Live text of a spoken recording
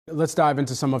Let's dive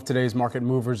into some of today's market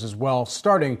movers as well,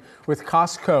 starting with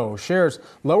Costco. Shares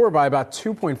lower by about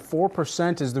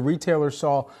 2.4% as the retailer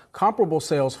saw comparable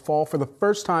sales fall for the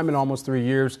first time in almost 3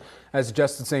 years as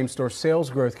adjusted same-store sales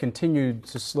growth continued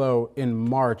to slow in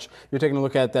March. You're taking a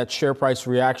look at that share price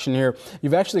reaction here.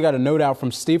 You've actually got a note out from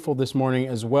Stifel this morning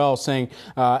as well saying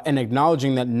and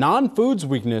acknowledging that non-foods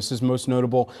weakness is most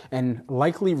notable and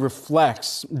likely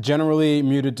reflects generally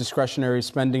muted discretionary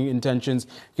spending intentions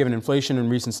given inflation in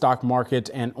recent stock market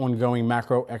and ongoing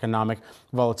macroeconomic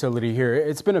volatility here.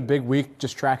 It's been a big week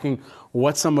just tracking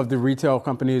what some of the retail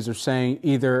companies are saying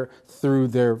either through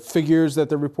their figures that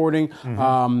they're reporting.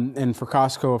 And for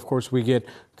Costco, of course, we get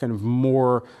kind of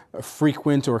more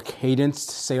frequent or cadenced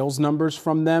sales numbers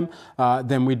from them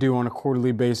than we do on a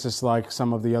quarterly basis like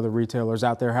some of the other retailers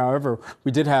out there. However,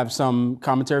 we did have some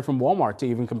commentary from Walmart to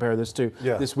even compare this to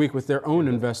this week with their own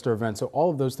investor event. So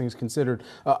all of those things considered,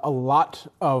 a lot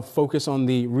of focus on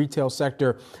the retail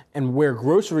sector and where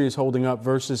grocery is holding up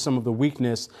versus some of the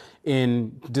weakness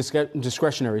in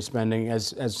discretionary spending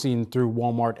as seen through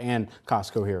Walmart and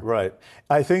Costco here. Right.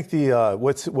 I think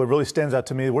what really stands out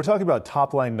to me, we're talking about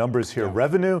top line numbers here.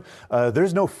 Revenue,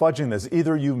 there's no fudging this.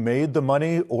 Either you made the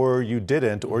money or you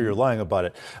didn't, or you're lying about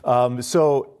it.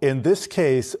 So in this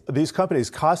case, these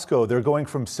companies, Costco, they're going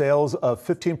from sales of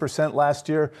 15% last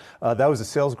year. That was the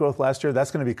sales growth last year. That's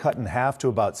going to be cut in half to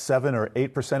about 7 or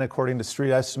 8% according to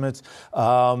street estimates.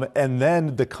 And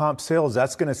then the comp sales,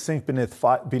 that's going to sink beneath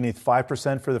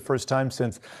 5% for the first time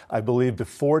since, I believe,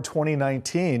 before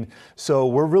 2019. So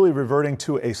we're really reverting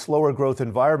to a slower growth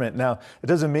environment. Now, it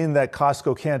doesn't mean that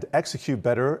Costco can't execute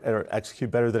better or execute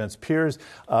better than its peers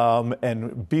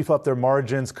and beef up their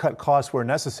margins, cut costs where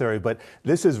necessary. But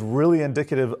this is really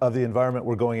indicative of the environment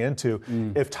we're going into.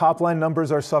 If top line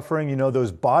numbers are suffering, you know,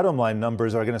 those bottom line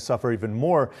numbers are going to suffer even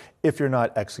more if you're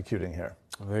not executing here.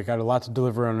 They got a lot to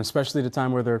deliver on, especially at a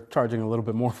time where they're charging a little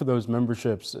bit more for those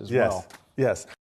memberships as well. Yes.